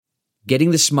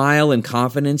Getting the smile and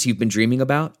confidence you've been dreaming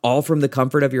about, all from the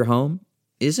comfort of your home,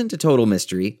 isn't a total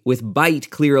mystery with Byte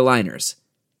clear aligners.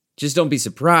 Just don't be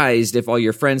surprised if all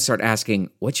your friends start asking,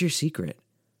 "What's your secret?"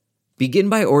 Begin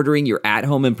by ordering your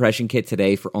at-home impression kit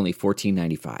today for only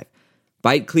 $14.95.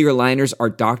 Byte clear aligners are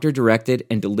doctor-directed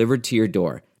and delivered to your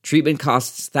door. Treatment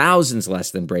costs thousands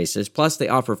less than braces, plus they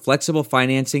offer flexible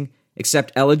financing,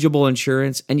 accept eligible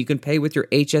insurance, and you can pay with your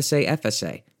HSA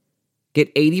FSA.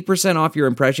 Get 80% off your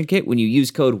impression kit when you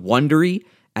use code WONDERY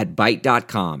at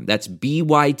Byte.com. That's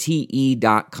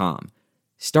BYTE.com.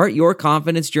 Start your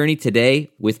confidence journey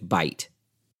today with Byte.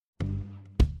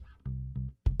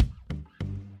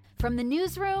 From the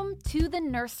newsroom to the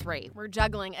nursery, we're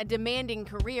juggling a demanding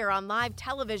career on live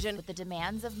television with the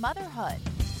demands of motherhood.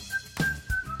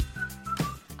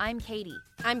 I'm Katie.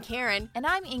 I'm Karen. And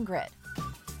I'm Ingrid.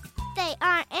 They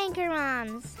are Anchor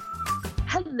Moms.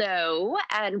 Hello,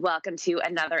 and welcome to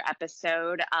another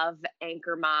episode of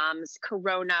Anchor Moms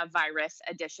Coronavirus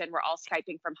Edition. We're all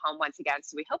Skyping from home once again,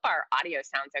 so we hope our audio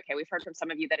sounds okay. We've heard from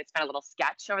some of you that it's been a little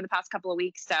sketch over the past couple of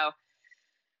weeks, so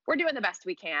we're doing the best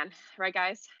we can. Right,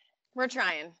 guys? We're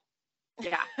trying.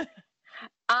 Yeah.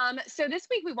 So this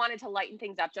week we wanted to lighten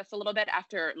things up just a little bit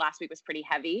after last week was pretty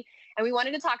heavy, and we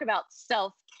wanted to talk about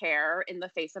self-care in the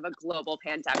face of a global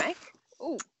pandemic.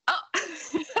 Ooh. Oh.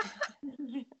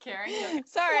 Karen,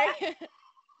 sorry.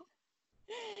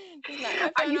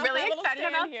 Are you really excited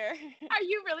about here? Are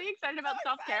you really excited about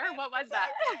self-care? What was that?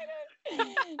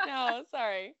 No,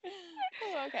 sorry.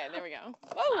 Oh, okay, there we go.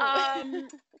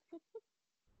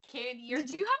 Katie,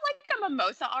 did you have like a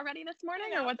mimosa already this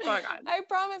morning, or what's going on? I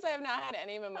promise I have not had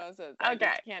any mimosas. Okay. I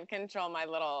just can't control my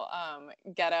little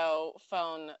ghetto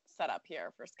phone setup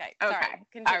here for Skype. Okay. Sorry.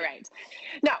 Continue. All right.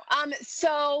 No.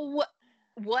 So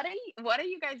what are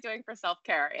you guys doing for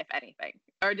self-care, if anything,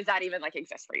 or does that even like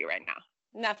exist for you right now?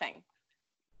 Nothing.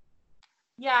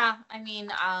 Yeah, I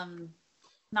mean,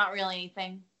 not really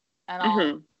anything at all.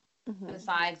 Mm-hmm.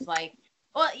 Besides, like,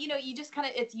 well, you just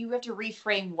kind of you have to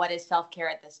reframe what is self-care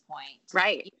at this point,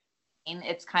 right? And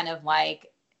it's kind of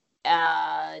like,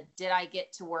 did I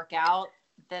get to work out?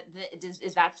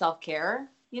 Is that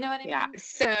self-care? You know what I mean? Yeah.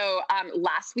 So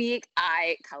last week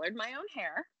I colored my own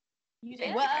hair. You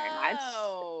did?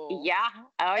 Whoa. Yeah.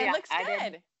 Oh, yeah. It looks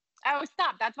good. Did. Oh,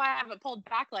 stop. That's why I have it pulled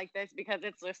back like this, because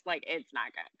it's just like, it's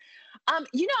not good. I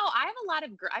have a lot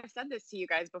of, I've said this to you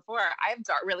guys before. I have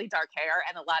really dark hair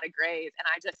and a lot of grays. And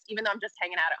I just, even though I'm just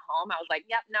hanging out at home, I was like,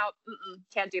 yep, no,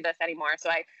 can't do this anymore. So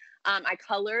I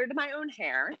colored my own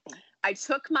hair. I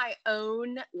took my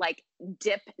own like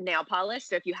dip nail polish.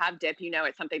 So if you have dip,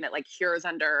 it's something that like cures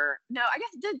under, no, I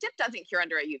guess the dip doesn't cure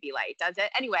under a UV light, does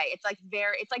it? Anyway, it's like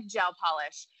gel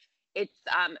polish. It's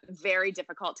very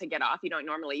difficult to get off. You go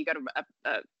to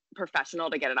a professional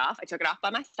to get it off. I took it off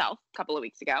by myself a couple of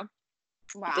weeks ago.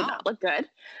 Wow. It did not look good.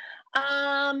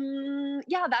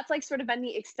 Yeah, that's like sort of been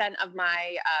the extent of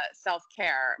my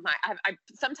self-care.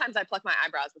 Sometimes I pluck my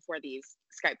eyebrows before these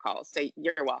Skype calls, so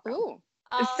you're welcome. Ooh.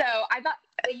 So I thought,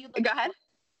 go ahead.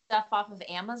 Stuff off of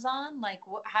Amazon? Like,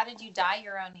 how did you dye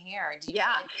your own hair? Did you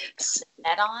put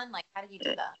net on? Like, how did you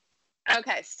do that?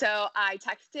 Okay, so I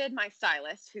texted my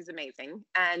stylist, who's amazing,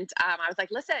 and I was like,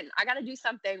 listen, I got to do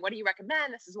something. What do you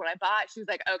recommend? This is what I bought. She was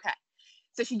like, okay.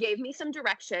 So she gave me some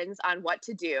directions on what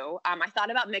to do. I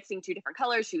thought about mixing two different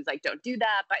colors. She was like, don't do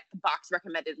that. But the box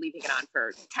recommended leaving it on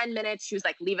for 10 minutes. She was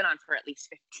like, leave it on for at least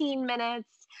 15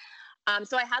 minutes.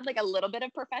 So I had like a little bit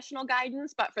of professional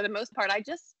guidance, but for the most part, I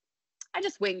just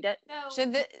winged it. No.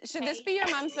 Should this be your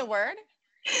mom's the word?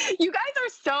 You guys are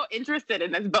so interested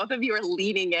in this. Both of you are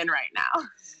leaning in right now.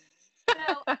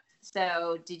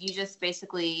 So did you just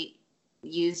basically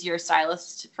use your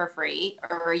stylist for free,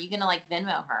 or are you going to like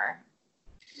Venmo her?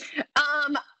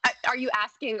 Are you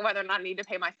asking whether or not I need to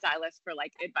pay my stylist for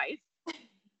like advice?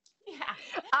 Yeah.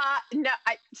 No,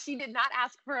 she did not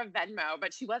ask for a Venmo,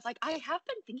 but she was like, I have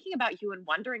been thinking about you and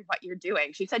wondering what you're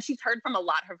doing. She said she's heard from a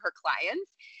lot of her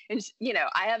clients, and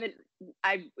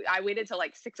I waited till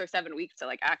like 6 or 7 weeks to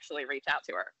like actually reach out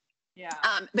to her. Yeah.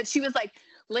 But she was like,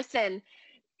 listen,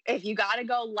 if you got to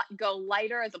go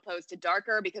lighter as opposed to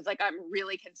darker, because like, I'm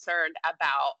really concerned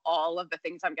about all of the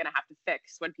things I'm going to have to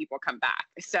fix when people come back.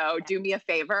 So do me a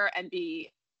favor and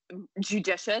be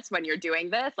judicious when you're doing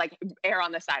this, like err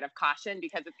on the side of caution,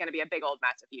 because it's going to be a big old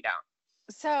mess if you don't.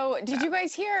 So did you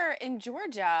guys hear in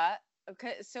Georgia?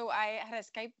 So I had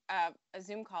a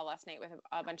Zoom call last night with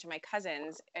a bunch of my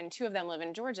cousins, and two of them live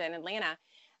in Georgia, in Atlanta,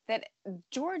 that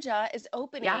Georgia is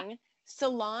opening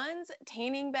salons,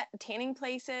 tanning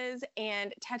places,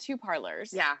 and tattoo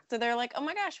parlors. Yeah. So they're like, oh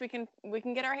my gosh, we can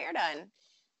get our hair done.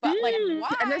 But like,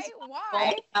 And there's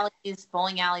why?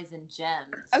 Bowling alleys and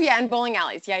gyms. Oh yeah, and bowling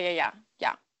alleys. Yeah.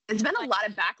 There's been a lot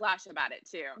of backlash about it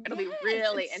too. It'll be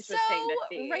really interesting to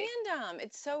see. Random.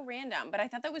 It's so random. But I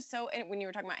thought that was so, when you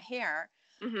were talking about hair,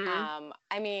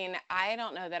 I mean, I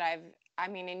don't know that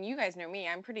and you guys know me,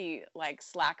 I'm pretty like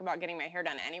slack about getting my hair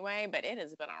done anyway, but it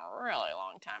has been a really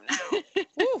long time now.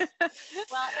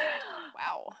 Well,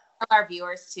 wow. Our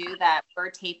viewers too that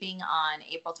we're taping on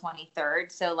April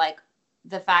 23rd. So like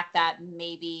the fact that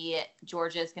maybe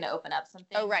Georgia is going to open up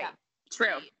something. Oh, right.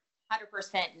 True.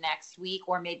 100% next week,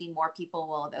 or maybe more people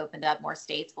will have opened up, more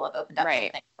states will have opened up.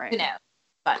 Right. Something. Right. Who knows?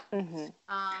 But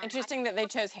interesting that they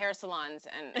chose hair salons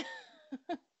and.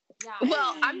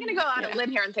 Well, I'm going to go out on a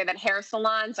limb here and say that hair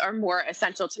salons are more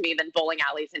essential to me than bowling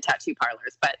alleys and tattoo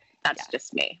parlors, but that's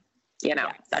just me.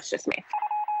 That's just me.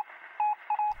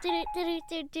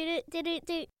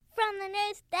 From the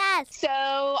news desk. So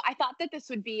I thought that this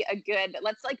would be a good,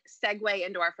 let's like segue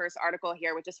into our first article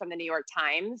here, which is from the New York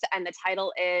Times. And the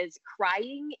title is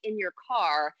Crying in Your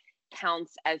Car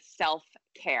Counts as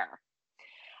Self-Care.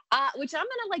 Which I'm going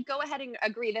to like go ahead and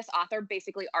agree. This author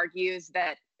basically argues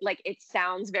that like it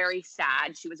sounds very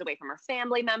sad. She was away from her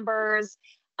family members.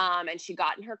 And she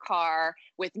got in her car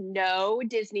with no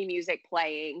Disney music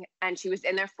playing. And she was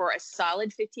in there for a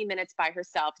solid 15 minutes by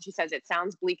herself. She says it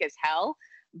sounds bleak as hell,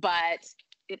 but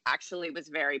it actually was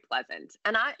very pleasant.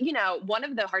 And one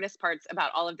of the hardest parts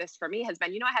about all of this for me has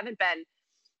been, I haven't been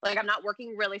like, I'm not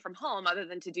working really from home other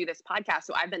than to do this podcast.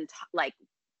 So I've been like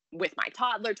with my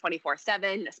toddler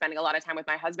 24/7, spending a lot of time with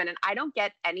my husband, and I don't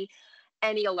get any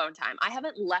alone time. I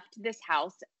haven't left this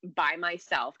house by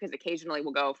myself because occasionally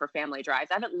we'll go for family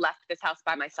drives. I haven't left this house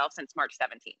by myself since March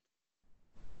 17th.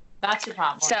 That's your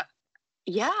problem. So,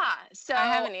 yeah. So I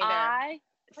haven't either.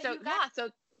 So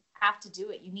have to do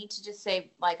it. You need to just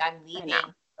say like, I'm leaving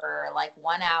for like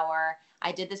 1 hour.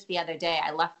 I did this the other day.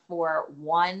 I left for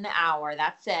 1 hour.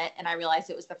 That's it. And I realized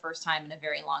it was the first time in a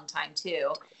very long time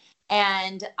too.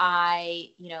 And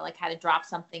I, like had to drop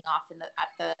something off at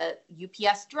the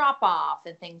UPS drop off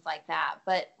and things like that.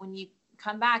 But when you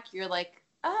come back, you're like,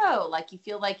 oh, like you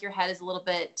feel like your head is a little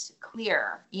bit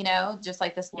clear, just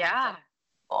like this. Yeah.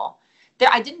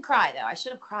 I didn't cry though. I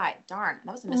should have cried. Darn,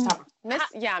 that was a missed opportunity.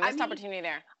 Missed opportunity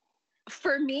there.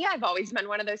 For me, I've always been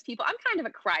one of those people. I'm kind of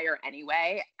a crier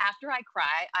anyway. After I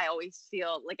cry, I always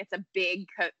feel like it's a big,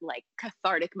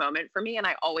 cathartic moment for me, and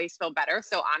I always feel better.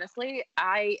 So honestly,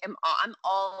 I'm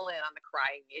all in on the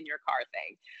crying in your car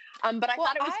thing. But I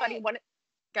thought it was funny.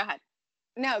 Go ahead.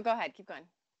 No, go ahead. Keep going.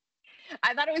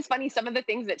 I thought it was funny. Some of the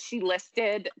things that she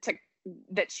listed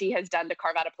that she has done to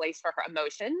carve out a place for her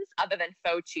emotions, other than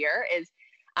faux cheer, is.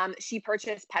 She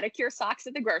purchased pedicure socks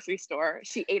at the grocery store.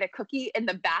 She ate a cookie in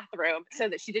the bathroom so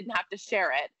that she didn't have to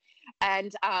share it.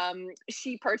 And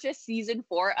she purchased season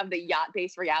 4 of the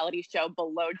yacht-based reality show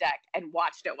Below Deck and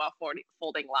watched it while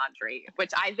folding laundry,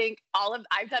 which I think I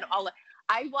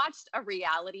watched a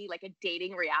reality, like a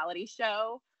dating reality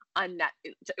show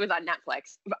it was on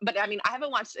Netflix. But I mean, I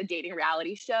haven't watched a dating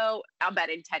reality show, I'll bet,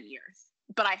 in 10 years.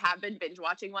 But I have been binge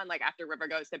watching one like after River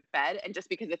goes to bed, and just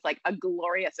because it's like a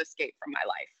glorious escape from my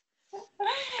life.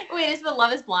 Wait, is the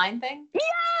Love is Blind thing?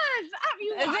 Yes.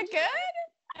 Is it good?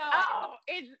 No. Oh,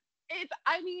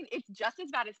 it's just as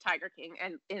bad as Tiger King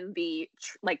and in the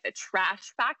the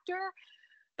trash factor.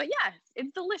 But yes,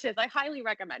 it's delicious. I highly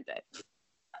recommend it.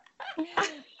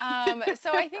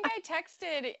 So I think I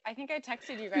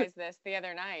texted you guys this the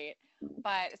other night,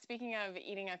 but speaking of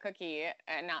eating a cookie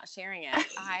and not sharing it,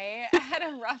 I had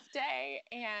a rough day,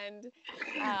 and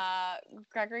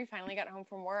Gregory finally got home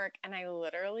from work, and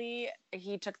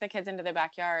he took the kids into the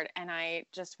backyard, and I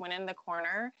just went in the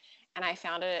corner and I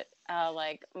found it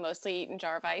mostly eaten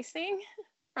jar of icing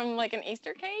from like an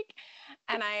Easter cake,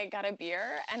 and I got a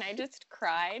beer, and I just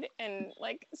cried and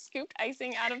scooped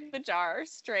icing out of the jar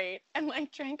straight and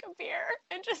drank a beer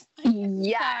and just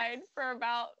cried for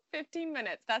about 15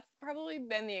 minutes. That's probably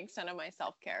been the extent of my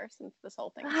self-care since this whole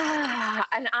thing started.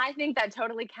 And I think that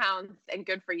totally counts and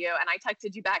good for you. And I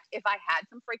texted you back, if I had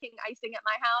some freaking icing at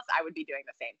my house, I would be doing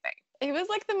the same thing. It was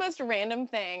the most random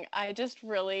thing. I just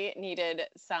really needed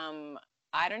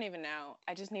I don't even know.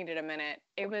 I just needed a minute.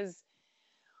 It was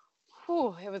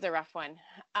a rough one.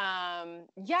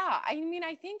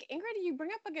 I think, Ingrid, you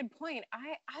bring up a good point.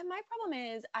 My problem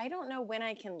is I don't know when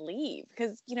I can leave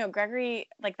because, Gregory,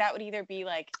 that would either be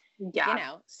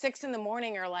 6 in the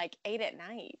morning or 8 at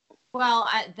night. Well,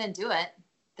 then do it.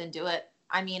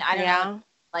 I mean, I don't know.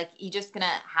 You're just going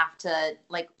to have to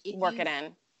work it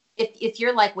in. if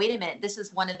you're like, wait a minute, this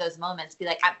is one of those moments, be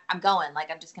like, I'm going,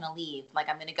 like, I'm just going to leave. Like,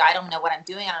 I'm going to go. I don't know what I'm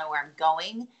doing. I don't know where I'm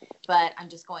going, but I'm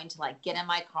just going to like get in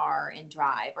my car and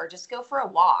drive or just go for a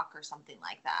walk or something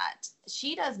like that.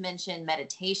 She does mention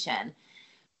meditation,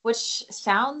 which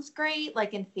sounds great,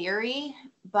 like in theory,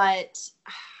 but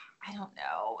I don't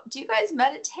know. Do you guys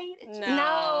meditate?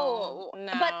 No.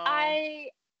 But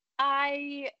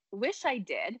I wish I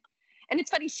did. And it's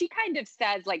funny, she kind of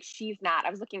says like she's not. I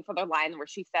was looking for the line where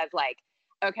she says like,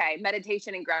 okay,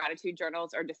 meditation and gratitude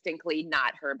journals are distinctly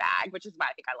not her bag, which is why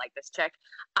I think I like this chick.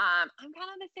 I'm kind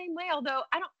of the same way, although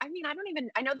I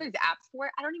know there's apps for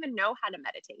it. I don't even know how to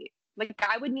meditate. Like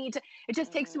I would need to, it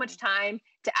just takes too much time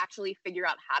to actually figure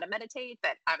out how to meditate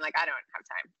that I'm like, I don't have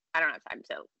time. I don't have time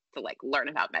to like learn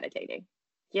about meditating,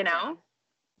 you know?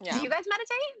 Yeah. Do you guys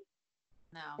meditate?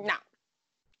 No. No.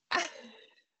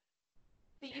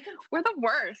 But you can We're the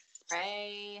worst.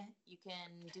 pray. You can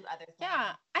do other things.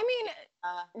 Yeah. I mean,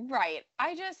 right.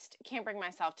 I just can't bring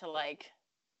myself to like,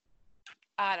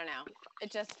 I don't know.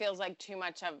 It just feels like too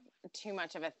much of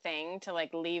a thing to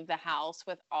like leave the house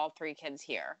with all 3 kids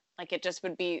here. Like it just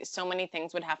would be so many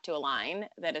things would have to align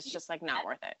that it's just like not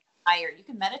worth it. You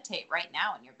can meditate right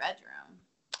now in your bedroom.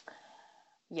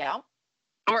 Yeah.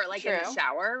 Or like in the True.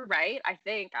 shower, right? I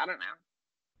think. I don't know.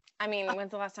 I mean,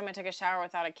 when's the last time I took a shower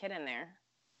without a kid in there?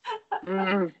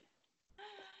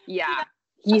 Yeah.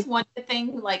 That's one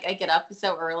thing. Like I get up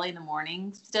so early in the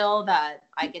morning still that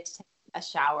I get to take a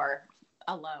shower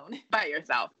alone. By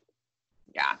yourself.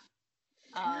 Yeah.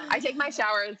 I take my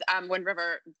showers when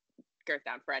River goes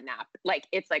down for a nap. Like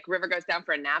it's like River goes down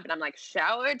for a nap and I'm like,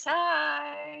 shower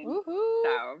time. Woohoo.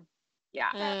 So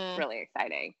yeah, that's really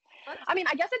exciting. I mean,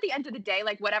 I guess at the end of the day,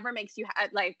 like whatever makes you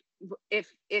like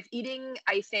if eating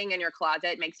icing in your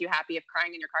closet makes you happy, if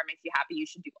crying in your car makes you happy, you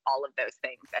should do all of those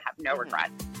things and have no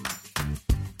regrets.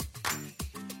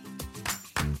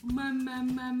 Mom's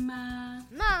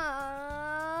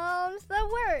the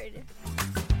word.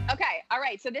 Okay. All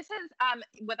right. So this is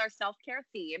with our self-care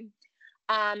theme.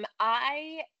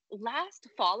 Last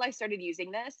fall I started using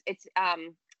this. It's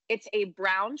a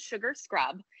brown sugar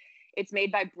scrub. It's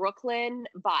made by Brooklyn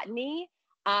Botany.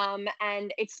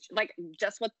 And it's like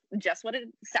just what it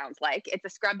sounds like. It's a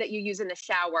scrub that you use in the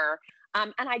shower.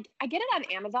 And I get it on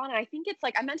Amazon, and I think it's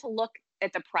like, I meant to look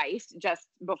at the price just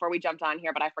before we jumped on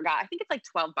here, but I forgot. I think it's like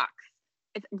 $12.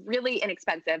 It's really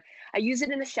inexpensive. I use it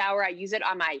in the shower. I use it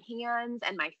on my hands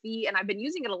and my feet, and I've been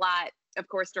using it a lot, of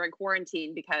course, during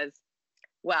quarantine because,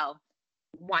 well,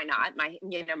 why not? I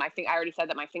already said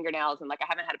that my fingernails and like I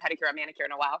haven't had a pedicure or manicure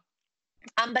in a while.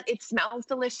 But it smells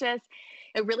delicious.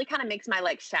 It really kind of makes my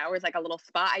like showers like a little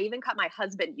spa. I even caught my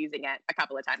husband using it a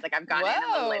couple of times. Like I've gone in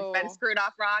and the lid's been screwed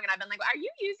off wrong, and I've been like, are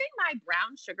you using my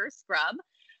brown sugar scrub?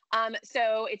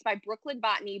 So it's by Brooklyn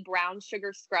Botany Brown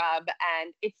Sugar Scrub,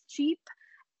 and it's cheap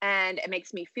and it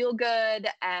makes me feel good.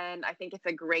 And I think it's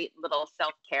a great little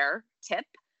self-care tip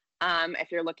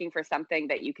if you're looking for something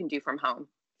that you can do from home.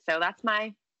 So that's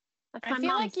my I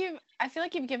feel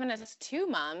like you've given us 2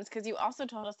 moms because you also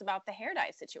told us about the hair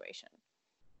dye situation.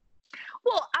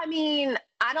 Well, I mean,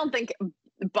 I don't think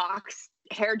box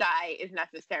hair dye is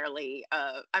necessarily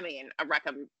that's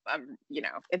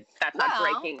not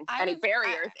breaking any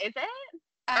barriers, is it?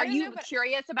 Are you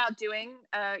curious about doing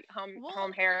a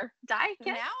home hair dye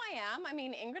kit? Now I am. I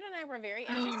mean, Ingrid and I were very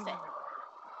interested.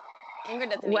 Ingrid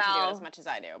doesn't need to do it as much as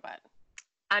I do, but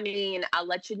I mean, I'll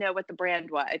let you know what the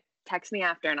brand was. Text me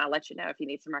after and I'll let you know if you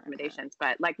need some recommendations.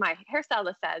 But like my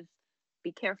hairstylist says,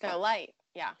 be careful. Go light.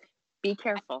 Yeah. Be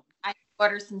careful. I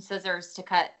ordered some scissors to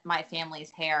cut my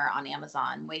family's hair on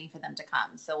Amazon, waiting for them to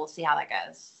come. So we'll see how that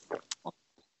goes.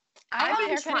 I've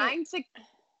been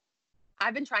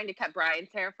trying to cut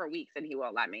Brian's hair for weeks and he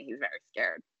won't let me. He's very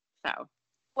scared. So.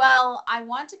 Well, I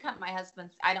want to cut my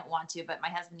husband's. I don't want to, but my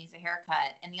husband needs a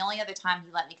haircut. And the only other time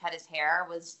he let me cut his hair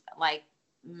was like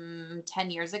 10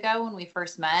 years ago when we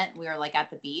first met. We were like at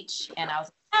the beach and I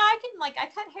was like, I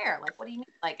cut hair. Like, what do you mean?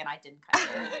 Like, and I didn't cut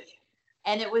hair.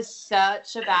 And it was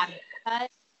such a bad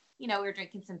haircut. You know, we were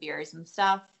drinking some beers and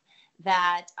stuff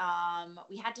that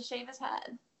we had to shave his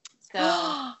head. So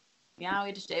yeah, we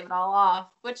had to shave it all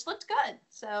off, which looked good.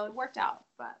 So it worked out,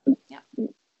 but yeah. So,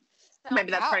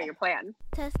 maybe that's part of your plan.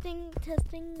 Testing.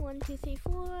 1, 2, 3,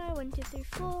 4. 1, 2, 3,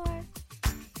 4.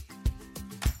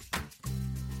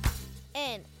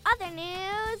 In other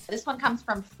news, this one comes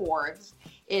from Forbes.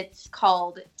 It's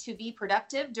called "To Be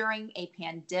Productive During a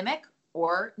Pandemic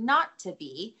or Not to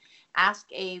Be.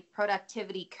 Ask a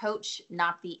productivity coach,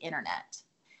 not the internet."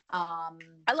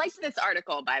 I liked this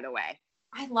article, by the way.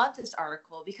 I love this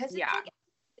article because it's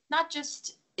not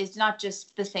just is not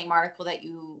just the same article that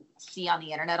you see on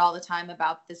the internet all the time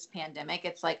about this pandemic.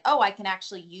 It's like, oh, I can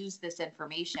actually use this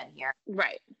information here.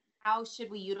 Right. How should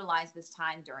we utilize this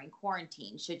time during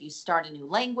quarantine? Should you start a new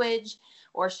language,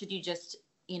 or should you just,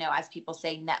 as people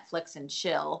say, Netflix and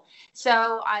chill?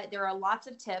 So there are lots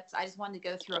of tips. I just wanted to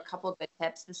go through a couple of good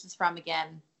tips. This is from,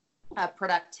 again, a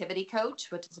productivity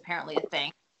coach, which is apparently a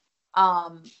thing.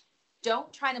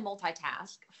 Don't try to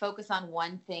multitask. Focus on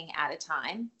one thing at a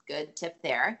time. Good tip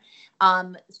there.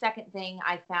 Second thing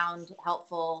I found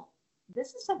helpful.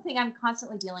 This is something I'm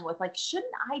constantly dealing with. Like,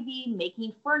 shouldn't I be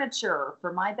making furniture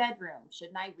for my bedroom?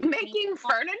 Shouldn't I be making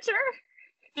furniture?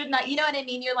 Shouldn't I? You know what I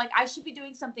mean? You're like, I should be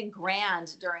doing something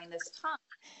grand during this time.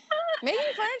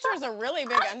 Making furniture is a really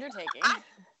big undertaking.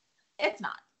 It's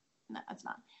not. No, it's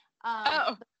not.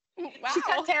 Wow. She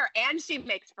cuts hair and she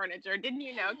makes furniture. Didn't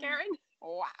you know, Karen?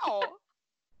 Wow.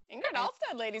 Ingrid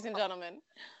Alstead, ladies and gentlemen.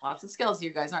 Lots of skills you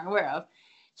guys aren't aware of.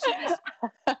 Should we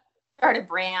start a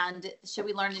brand? Should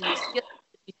we learn a new skill?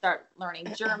 Should we start learning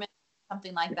German?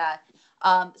 Something like that.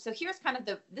 So here's kind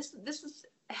of this is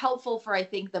helpful for, I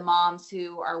think, the moms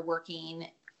who are working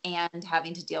and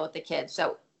having to deal with the kids.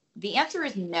 So the answer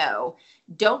is no.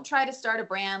 Don't try to start a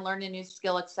brand, learn a new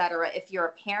skill, etc. if you're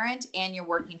a parent and you're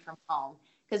working from home.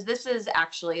 Because this is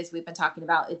actually, as we've been talking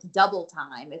about, it's double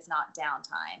time. It's not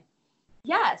downtime.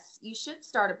 Yes, you should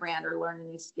start a brand or learn a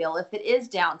new skill if it is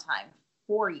downtime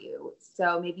for you.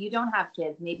 So maybe you don't have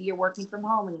kids. Maybe you're working from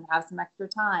home and you have some extra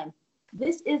time.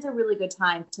 This is a really good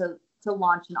time to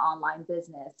launch an online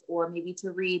business, or maybe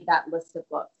to read that list of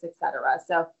books, etc.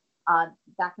 So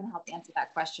that can help answer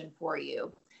that question for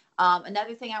you.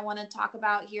 Another thing I want to talk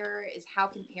about here is, how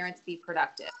can parents be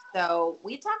productive? So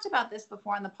we talked about this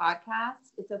before on the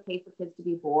podcast. It's okay for kids to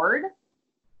be bored.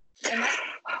 And I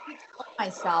tell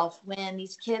myself when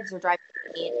these kids are driving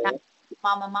me,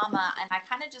 mama, and I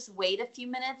kind of just wait a few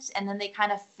minutes and then they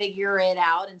kind of figure it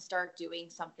out and start doing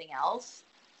something else.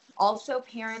 Also,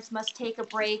 parents must take a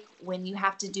break when you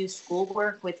have to do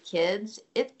schoolwork with kids.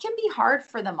 It can be hard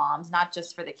for the moms, not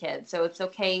just for the kids. So it's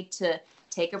okay to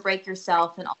take a break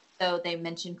yourself. And also, they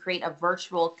mentioned create a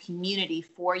virtual community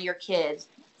for your kids,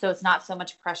 so it's not so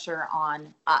much pressure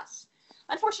on us.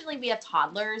 Unfortunately, we have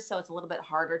toddlers, so it's a little bit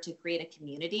harder to create a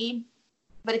community.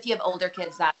 But if you have older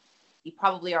kids, that you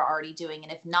probably are already doing.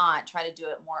 And if not, try to do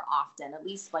it more often, at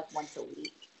least like once a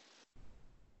week.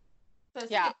 So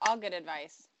yeah, all good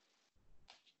advice.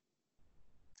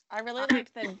 I really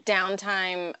liked the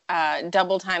downtime,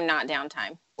 double time, not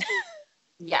downtime.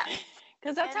 Yeah.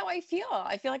 Because that's how I feel.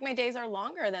 I feel like my days are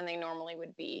longer than they normally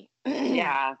would be.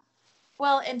 Yeah.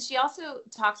 Well, and she also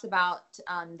talks about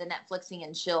the Netflixing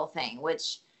and chill thing,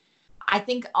 which I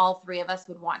think all three of us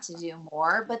would want to do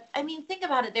more. But I mean, think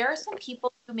about it. There are some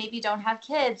people who maybe don't have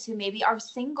kids, who maybe are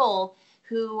single,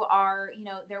 who are,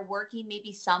 they're working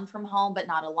maybe some from home, but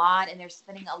not a lot. And they're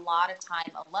spending a lot of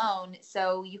time alone.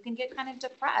 So you can get kind of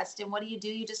depressed. And what do?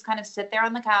 You just kind of sit there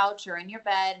on the couch or in your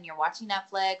bed and you're watching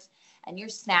Netflix and you're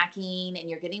snacking and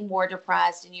you're getting more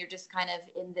depressed and you're just kind of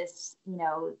in this,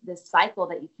 this cycle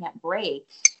that you can't break.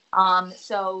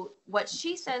 So what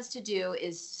she says to do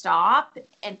is stop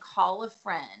and call a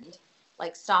friend,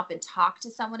 like stop and talk to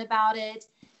someone about it.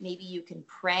 Maybe you can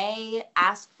pray,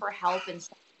 ask for help in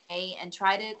some way, and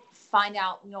try to find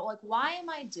out, like, why am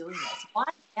I doing this? Why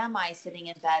am I sitting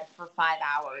in bed for 5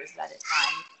 hours at a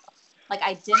time? Like,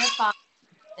 identify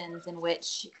in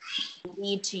which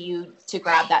lead to you to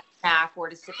grab that snack or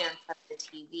to sit there in front of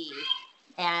the TV,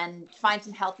 and find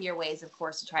some healthier ways, of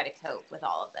course, to try to cope with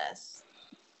all of this.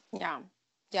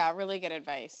 Yeah, really good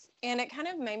advice. And it kind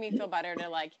of made me feel better to,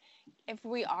 like, if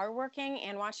we are working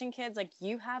and watching kids, like,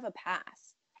 you have a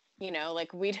pass,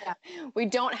 like we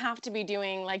don't have to be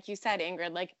doing, like you said,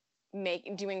 Ingrid, like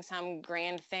doing some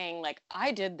grand thing. Like,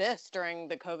 I did this during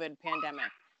the COVID pandemic.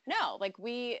 No, like,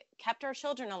 we kept our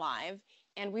children alive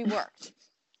and we worked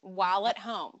while at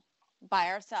home by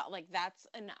ourselves. Like, that's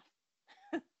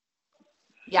enough.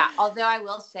 Yeah. Although I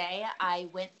will say, I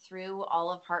went through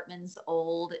all of Hartman's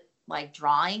old like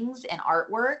drawings and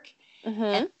artwork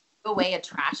and threw away a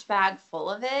trash bag full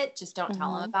of it. Just don't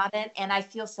tell him about it. And I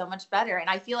feel so much better. And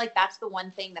I feel like that's the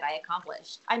one thing that I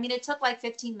accomplished. I mean, it took like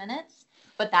 15 minutes,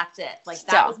 but that's it. Like,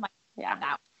 that was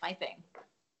my thing.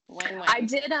 Win-win. I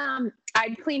did,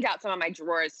 I cleaned out some of my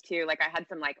drawers too. Like, I had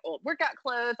some like old workout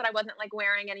clothes that I wasn't like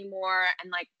wearing anymore. And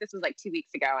like, this was like 2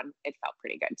 weeks ago and it felt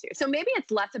pretty good too. So maybe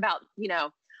it's less about,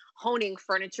 honing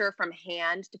furniture from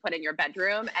hand to put in your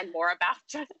bedroom and more about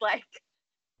just like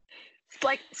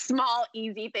small,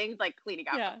 easy things like cleaning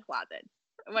out the closet.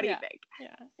 What do you think?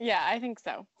 Yeah, I think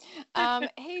so.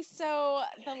 Hey, so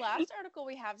the last article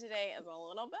we have today is a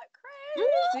little bit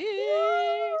crazy.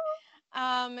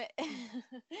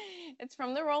 It's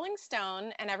from the Rolling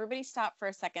Stone, and everybody stop for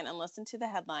a second and listen to the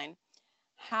headline.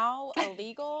 How a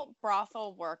legal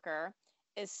brothel worker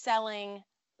is selling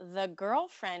the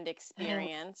girlfriend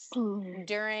experience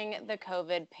during the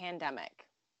COVID pandemic.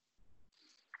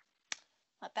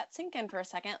 Let that sink in for a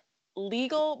second.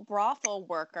 Legal brothel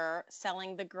worker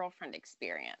selling the girlfriend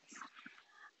experience.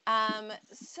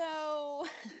 So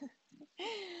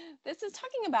this is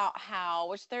talking about how,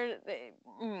 which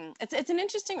it's an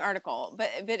interesting article,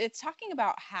 but it's talking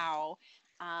about how,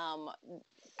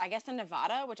 I guess in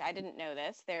Nevada, which I didn't know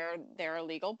this, there are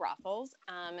legal brothels.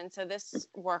 And so this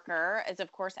worker is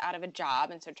of course out of a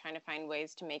job. And so trying to find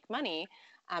ways to make money,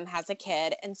 has a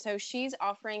kid. And so she's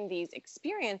offering these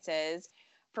experiences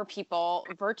for people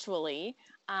virtually.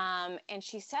 And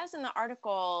she says in the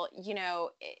article,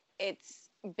 it's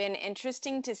been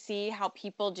interesting to see how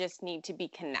people just need to be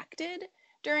connected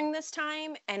during this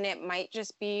time. And it might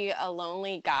just be a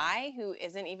lonely guy who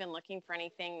isn't even looking for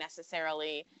anything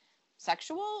necessarily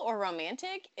sexual or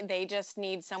romantic. They just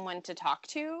need someone to talk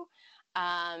to.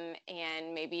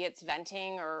 And maybe it's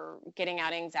venting or getting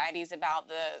out anxieties about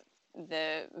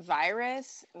the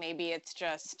virus. Maybe it's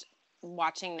just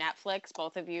watching Netflix,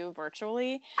 both of you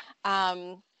virtually.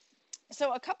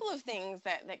 So a couple of things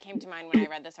that came to mind when I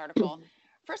read this article.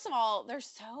 First of all, there's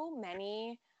so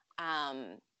many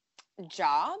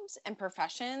jobs and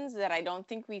professions that I don't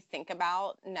think we think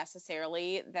about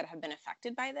necessarily that have been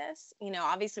affected by this.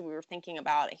 Obviously we were thinking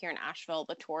about here in Asheville,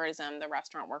 the tourism, the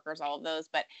restaurant workers, all of those,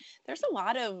 but there's a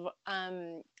lot of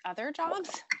other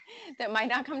jobs that might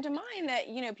not come to mind that,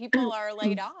 people are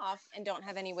laid off and don't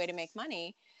have any way to make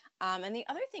money. And the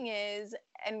other thing is,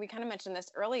 and we kind of mentioned this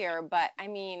earlier, but I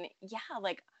mean,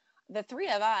 like the three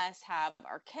of us have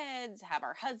our kids, have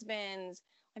our husbands.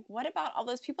 Like, what about all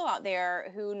those people out there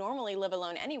who normally live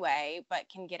alone anyway, but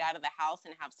can get out of the house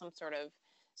and have some sort of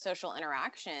social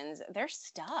interactions? They're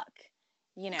stuck.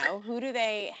 Who do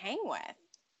they hang with?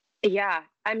 Yeah.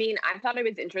 I mean, I thought it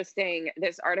was interesting.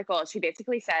 This article, she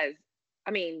basically says,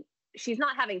 she's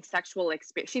not having sexual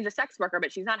experience. She's a sex worker,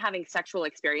 but she's not having sexual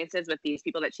experiences with these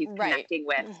people that she's connecting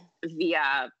with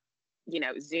via,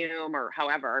 Zoom or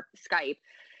however, Skype.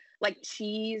 Like,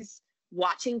 she's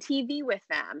watching TV with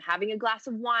them, having a glass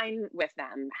of wine with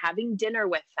them, having dinner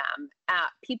with them.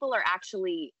 People are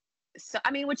actually,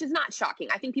 which is not shocking.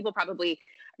 I think people probably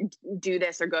do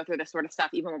this or go through this sort of stuff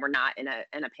even when we're not in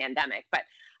a pandemic. But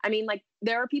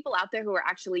there are people out there who are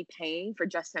actually paying for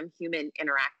just some human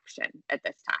interaction at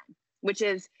this time, which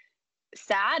is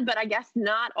sad, but I guess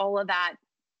not all of that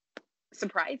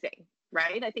surprising,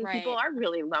 right? I think people are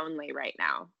really lonely right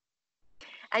now.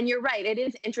 And you're right. It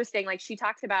is interesting. Like, she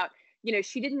talks about, they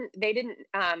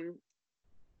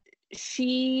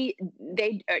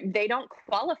don't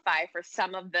qualify for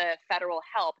some of the federal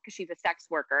help because she's a sex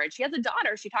worker and she has a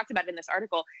daughter. She talks about it in this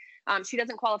article. She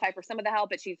doesn't qualify for some of the help,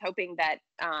 but she's hoping that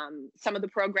some of the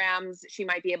programs she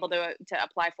might be able to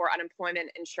apply for unemployment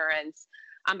insurance.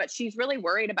 But she's really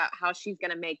worried about how she's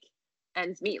going to make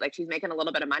ends meet. Like, she's making a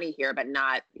little bit of money here, but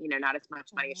not as much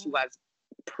money as she was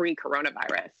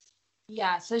pre-coronavirus.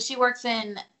 Yeah. So she works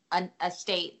in a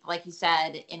state, like you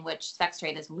said, in which sex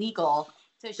trade is legal.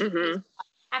 So she pays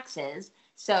taxes.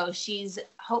 So she's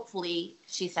hopefully,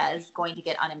 she says, going to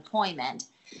get unemployment.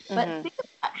 But think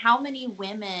about how many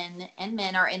women and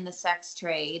men are in the sex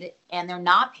trade and they're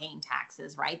not paying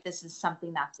taxes, right? This is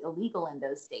something that's illegal in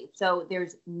those states. So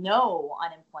there's no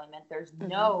unemployment. There's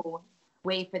no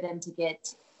way for them to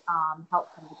get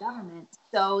help from the government.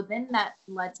 So then that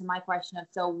led to my question of,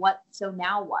 so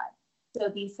now what? So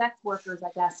these sex workers, I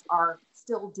guess, are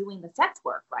still doing the sex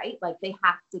work, right? Like, they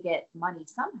have to get money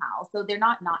somehow. So they're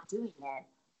not doing it.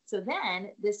 So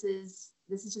then this is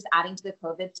just adding to the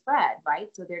COVID spread,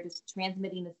 right? So they're just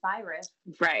transmitting this virus.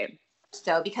 Right.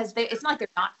 So because it's not like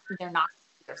they're not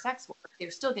their sex work.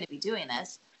 They're still going to be doing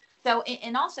this. So,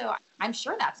 and also I'm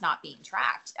sure that's not being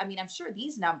tracked. I mean, I'm sure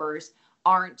these numbers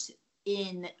aren't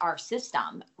in our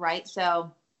system, right?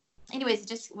 So anyways, it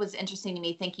just was interesting to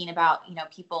me thinking about,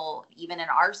 people even in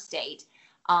our state,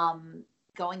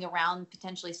 going around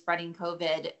potentially spreading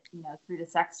COVID, through the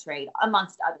sex trade,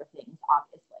 amongst other things,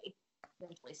 obviously,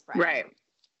 potentially spreading. Right.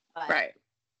 But, right.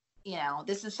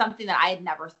 This is something that I had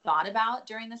never thought about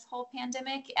during this whole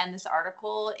pandemic. And this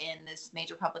article in this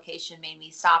major publication made me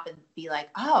stop and be like,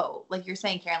 oh, like you're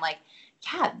saying, Karen, like,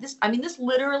 yeah, this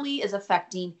literally is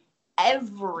affecting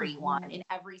everyone in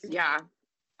every single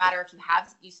matter if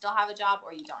you still have a job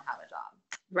or you don't have a job.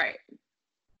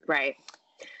 Right.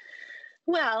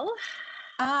 Well,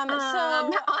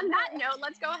 On that note,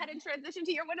 let's go ahead and transition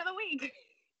to your win of the week.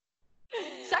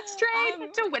 Sex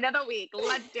trade to win of the week.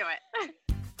 Let's do it.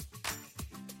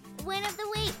 Win of the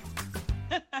week.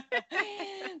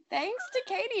 Thanks to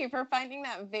Katie for finding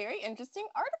that very interesting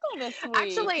article this week.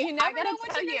 Actually, you never I gotta know what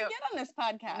tell you're you, gonna get on this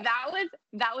podcast.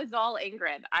 That was all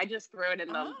Ingrid. I just threw it in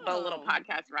the little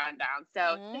podcast rundown.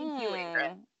 So thank you,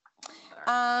 Ingrid.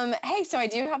 Hey, so I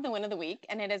do have the win of the week,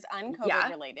 and it is un-COVID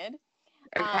related.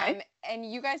 Okay. And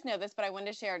you guys know this, but I wanted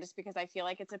to share just because I feel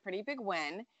like it's a pretty big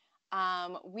win.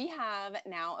 We have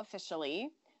now officially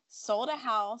sold a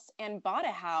house and bought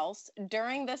a house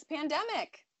during this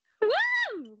pandemic.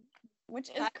 Woo! Which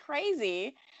is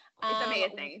crazy. It's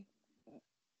amazing.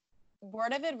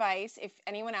 Word of advice, if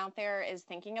anyone out there is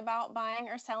thinking about buying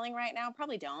or selling right now,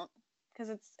 probably don't, because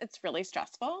it's really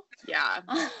stressful. Yeah.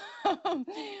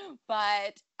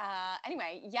 But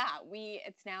anyway, yeah,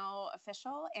 it's now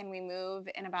official, and we move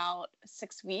in about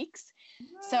 6 weeks.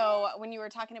 So when you were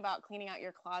talking about cleaning out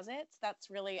your closets,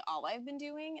 that's really all I've been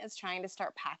doing, is trying to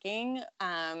start packing.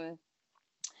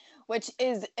 Which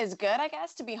is good, I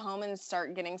guess, to be home and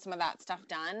start getting some of that stuff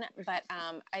done. But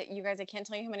you guys, I can't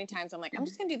tell you how many times I'm like, I'm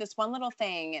just going to do this one little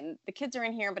thing, and the kids are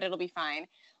in here, but it'll be fine.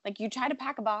 Like, you try to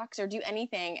pack a box or do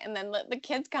anything, and then let the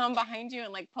kids come behind you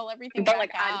and like pull everything They're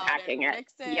back like out unpacking and it.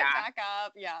 fix it back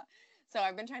up. Yeah. So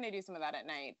I've been trying to do some of that at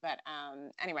night. But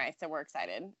anyway, so we're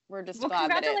excited. We're just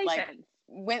glad that it like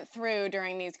went through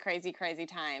during these crazy, crazy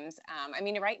times. I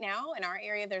mean, right now in our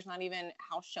area, there's not even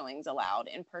house showings allowed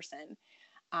in person.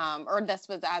 Or this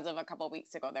was as of a couple of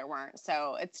weeks ago, there weren't.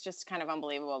 So it's just kind of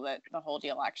unbelievable that the whole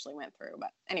deal actually went through.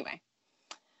 But anyway.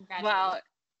 Well,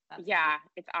 yeah,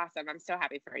 it's awesome. I'm so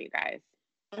happy for you guys.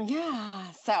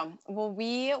 Yeah. So, well,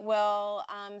 we will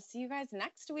see you guys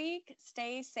next week.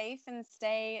 Stay safe and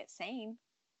stay sane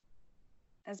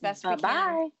as best we can.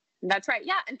 Bye. That's right.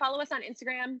 Yeah. And follow us on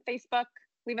Instagram, Facebook.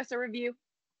 Leave us a review.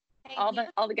 All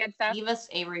the good stuff. Leave us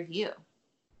a review.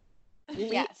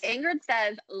 Yes. Ingrid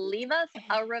says, leave us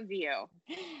a review.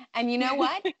 And you know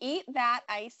what? Eat that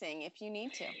icing if you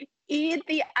need to. Eat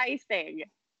the icing.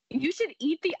 You should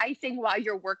eat the icing while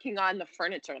you're working on the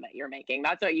furniture that you're making.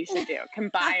 That's what you should do.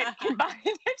 Combine the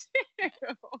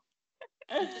two.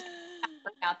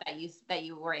 Out that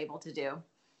you were able to do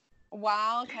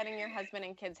while cutting your husband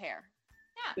and kids' hair.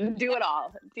 Yeah. Do it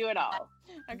all.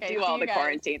 Okay. Do all the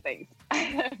quarantine things.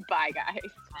 Bye,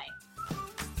 guys. Bye.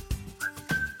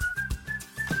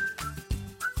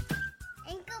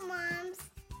 Anchor Moms,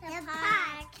 the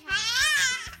podcast.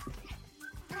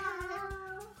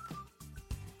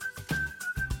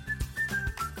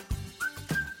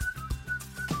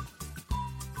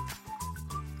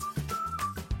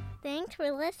 Thanks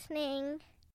for listening.